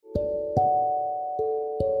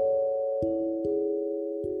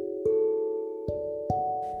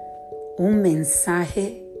Un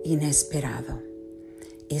mensaje inesperado.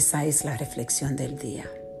 Esa es la reflexión del día.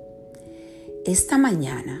 Esta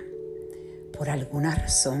mañana, por alguna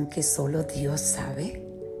razón que solo Dios sabe,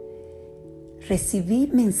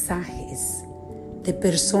 recibí mensajes de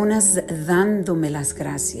personas dándome las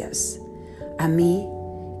gracias a mí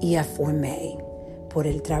y a Formé por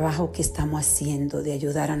el trabajo que estamos haciendo de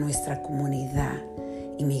ayudar a nuestra comunidad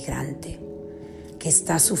inmigrante que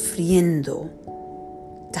está sufriendo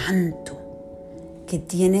tanto, que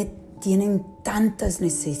tienen tantas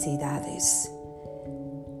necesidades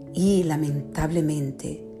y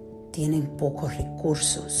lamentablemente tienen pocos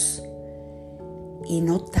recursos y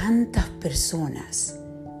no tantas personas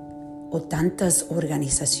o tantas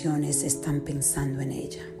organizaciones están pensando en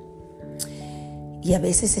ella. Y a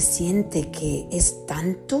veces se siente que es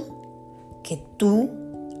tanto que tú,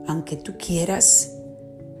 aunque tú quieras,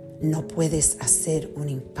 no puedes hacer un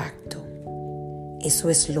impacto.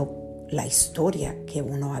 Eso es la historia que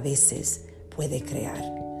uno a veces puede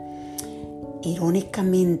crear.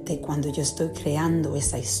 Irónicamente, cuando yo estoy creando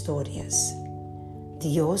esas historias,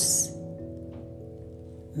 Dios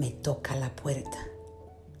me toca la puerta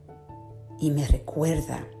y me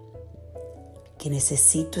recuerda que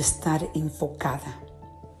necesito estar enfocada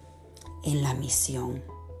en la misión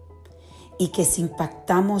y que si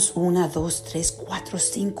impactamos 1, 2, 3, 4,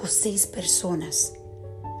 5, 6 personas,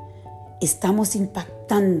 estamos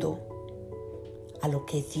impactando a lo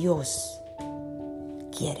que Dios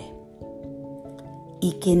quiere.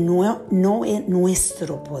 Y que no es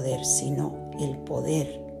nuestro poder, sino el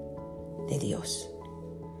poder de Dios.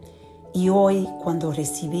 Y hoy, cuando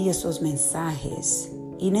recibí esos mensajes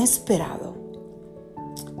inesperados,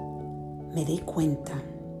 me di cuenta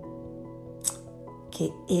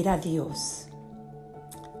que era Dios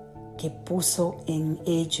que puso en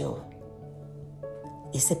ello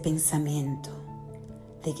ese pensamiento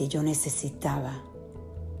de que yo necesitaba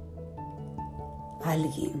a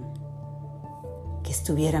alguien que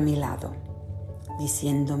estuviera a mi lado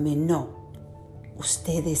diciéndome: no,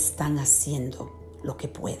 ustedes están haciendo lo que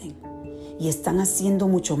pueden y están haciendo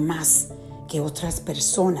mucho más que otras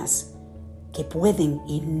personas que pueden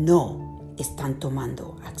y no están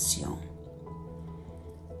tomando acción.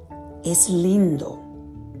 Es lindo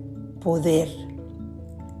poder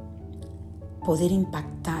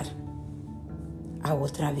impactar a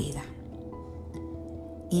otra vida.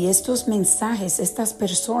 Y estos mensajes, estas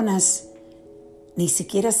personas ni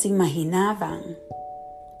siquiera se imaginaban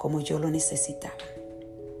como yo lo necesitaba.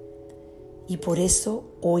 Y por eso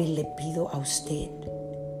hoy le pido a usted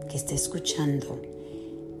que esté escuchando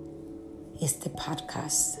este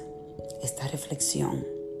podcast, esta reflexión,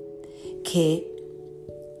 que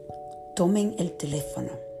tomen el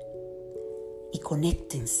teléfono y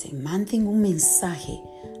conéctense, manden un mensaje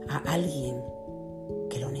a alguien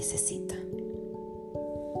que lo necesita.